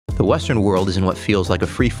The Western world is in what feels like a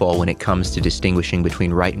freefall when it comes to distinguishing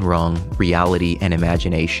between right and wrong, reality and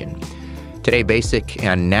imagination. Today, basic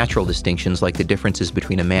and natural distinctions like the differences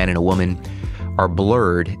between a man and a woman are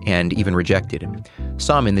blurred and even rejected.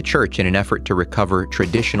 Some in the church, in an effort to recover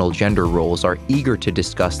traditional gender roles, are eager to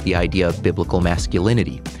discuss the idea of biblical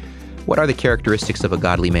masculinity. What are the characteristics of a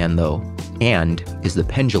godly man, though? And is the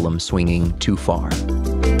pendulum swinging too far?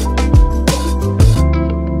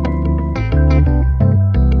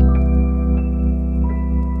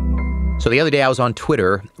 So the other day I was on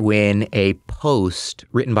Twitter when a post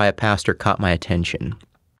written by a pastor caught my attention.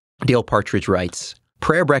 Dale Partridge writes,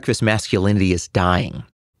 "Prayer breakfast masculinity is dying.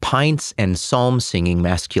 Pints and psalm singing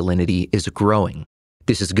masculinity is growing.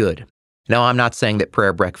 This is good." Now, I'm not saying that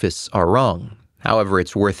prayer breakfasts are wrong. However,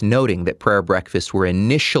 it's worth noting that prayer breakfasts were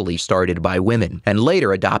initially started by women and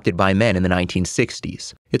later adopted by men in the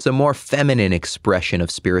 1960s. It's a more feminine expression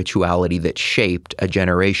of spirituality that shaped a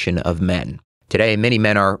generation of men. Today, many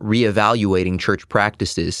men are reevaluating church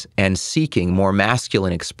practices and seeking more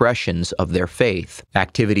masculine expressions of their faith.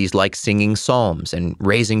 Activities like singing psalms and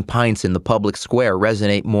raising pints in the public square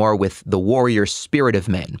resonate more with the warrior spirit of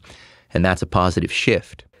men, and that's a positive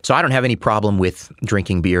shift. So I don't have any problem with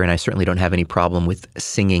drinking beer, and I certainly don't have any problem with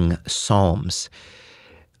singing psalms.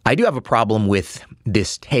 I do have a problem with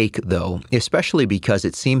this take, though, especially because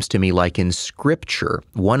it seems to me like in Scripture,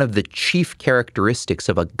 one of the chief characteristics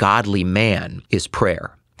of a godly man is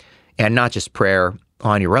prayer. And not just prayer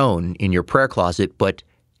on your own in your prayer closet, but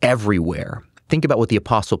everywhere. Think about what the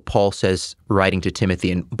Apostle Paul says writing to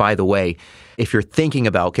Timothy. And by the way, if you're thinking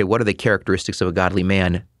about, okay, what are the characteristics of a godly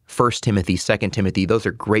man? 1 Timothy, 2 Timothy, those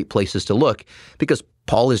are great places to look because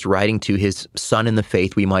Paul is writing to his son in the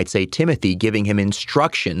faith, we might say Timothy, giving him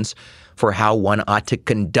instructions for how one ought to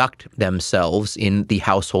conduct themselves in the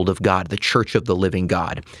household of God, the church of the living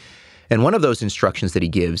God. And one of those instructions that he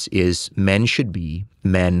gives is men should be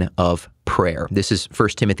men of prayer. This is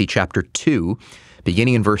 1 Timothy chapter 2,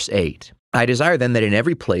 beginning in verse 8. "I desire then that in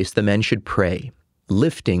every place the men should pray,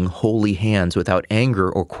 lifting holy hands without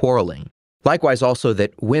anger or quarreling. Likewise also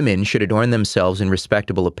that women should adorn themselves in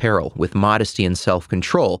respectable apparel, with modesty and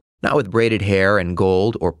self-control, not with braided hair and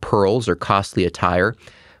gold or pearls or costly attire,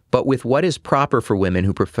 but with what is proper for women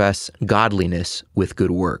who profess godliness with good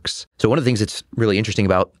works." So one of the things that's really interesting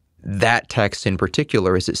about that text in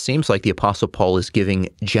particular is it seems like the Apostle Paul is giving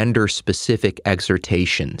gender-specific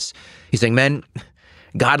exhortations. He's saying,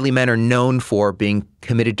 godly men are known for being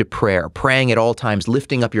committed to prayer, praying at all times,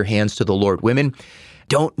 lifting up your hands to the Lord. Women,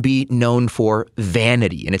 don't be known for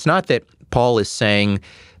vanity. And it's not that Paul is saying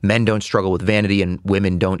men don't struggle with vanity and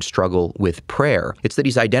women don't struggle with prayer. It's that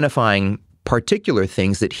he's identifying particular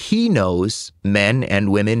things that he knows men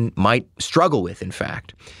and women might struggle with, in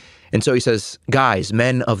fact. And so he says, guys,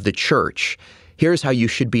 men of the church, here's how you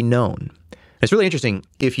should be known. It's really interesting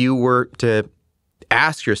if you were to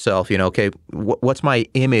ask yourself, okay, what's my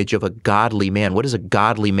image of a godly man? What does a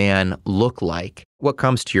godly man look like? What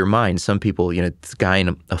comes to your mind? Some people, this guy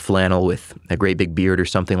in a flannel with a great big beard or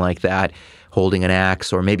something like that, holding an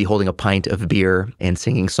axe or maybe holding a pint of beer and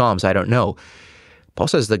singing psalms. I don't know. Paul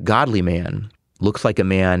says the godly man looks like a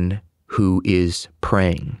man who is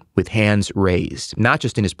praying with hands raised, not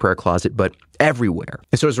just in his prayer closet, but everywhere.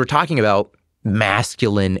 And so as we're talking about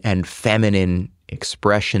masculine and feminine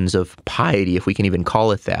expressions of piety, if we can even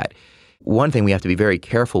call it that, one thing we have to be very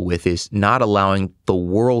careful with is not allowing the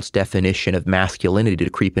world's definition of masculinity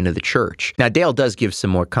to creep into the church. Now, Dale does give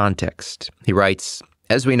some more context. He writes,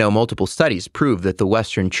 "As we know, multiple studies prove that the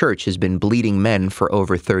Western church has been bleeding men for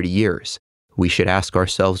over 30 years. We should ask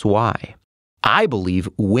ourselves why. I believe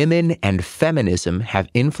women and feminism have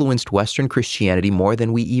influenced Western Christianity more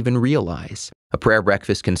than we even realize. A prayer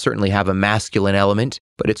breakfast can certainly have a masculine element,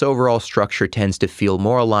 but its overall structure tends to feel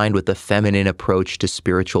more aligned with the feminine approach to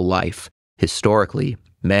spiritual life. Historically,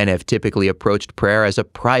 men have typically approached prayer as a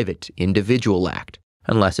private, individual act,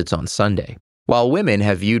 unless it's on Sunday, while women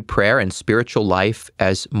have viewed prayer and spiritual life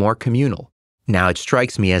as more communal. Now, it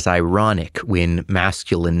strikes me as ironic when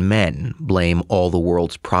masculine men blame all the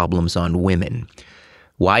world's problems on women.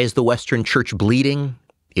 Why is the Western church bleeding?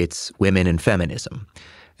 It's women and feminism.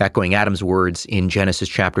 Echoing Adam's words in Genesis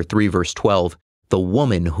chapter 3, verse 12, "The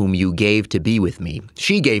woman whom you gave to be with me,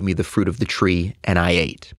 she gave me the fruit of the tree, and I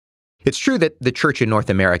ate." It's true that the church in North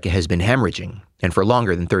America has been hemorrhaging, and for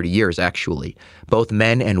longer than 30 years, actually. Both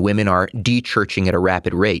men and women are de-churching at a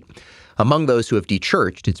rapid rate. Among those who have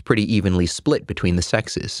de-churched, it's pretty evenly split between the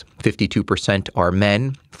sexes. 52% are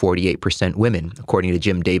men, 48% women, according to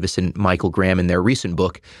Jim Davis and Michael Graham in their recent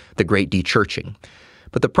book, The Great De-Churching.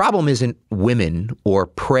 But the problem isn't women or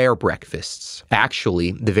prayer breakfasts.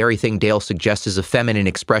 Actually, the very thing Dale suggests is a feminine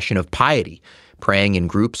expression of piety, praying in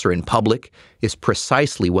groups or in public, is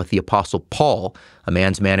precisely what the Apostle Paul, a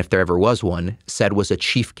man's man if there ever was one, said was a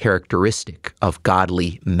chief characteristic of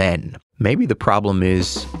godly men. Maybe the problem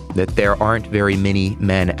is that there aren't very many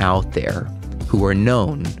men out there who are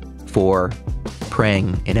known for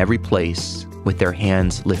praying in every place with their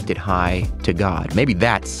hands lifted high to God. Maybe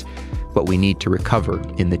that's what we need to recover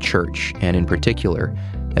in the church, and in particular,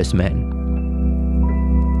 as men.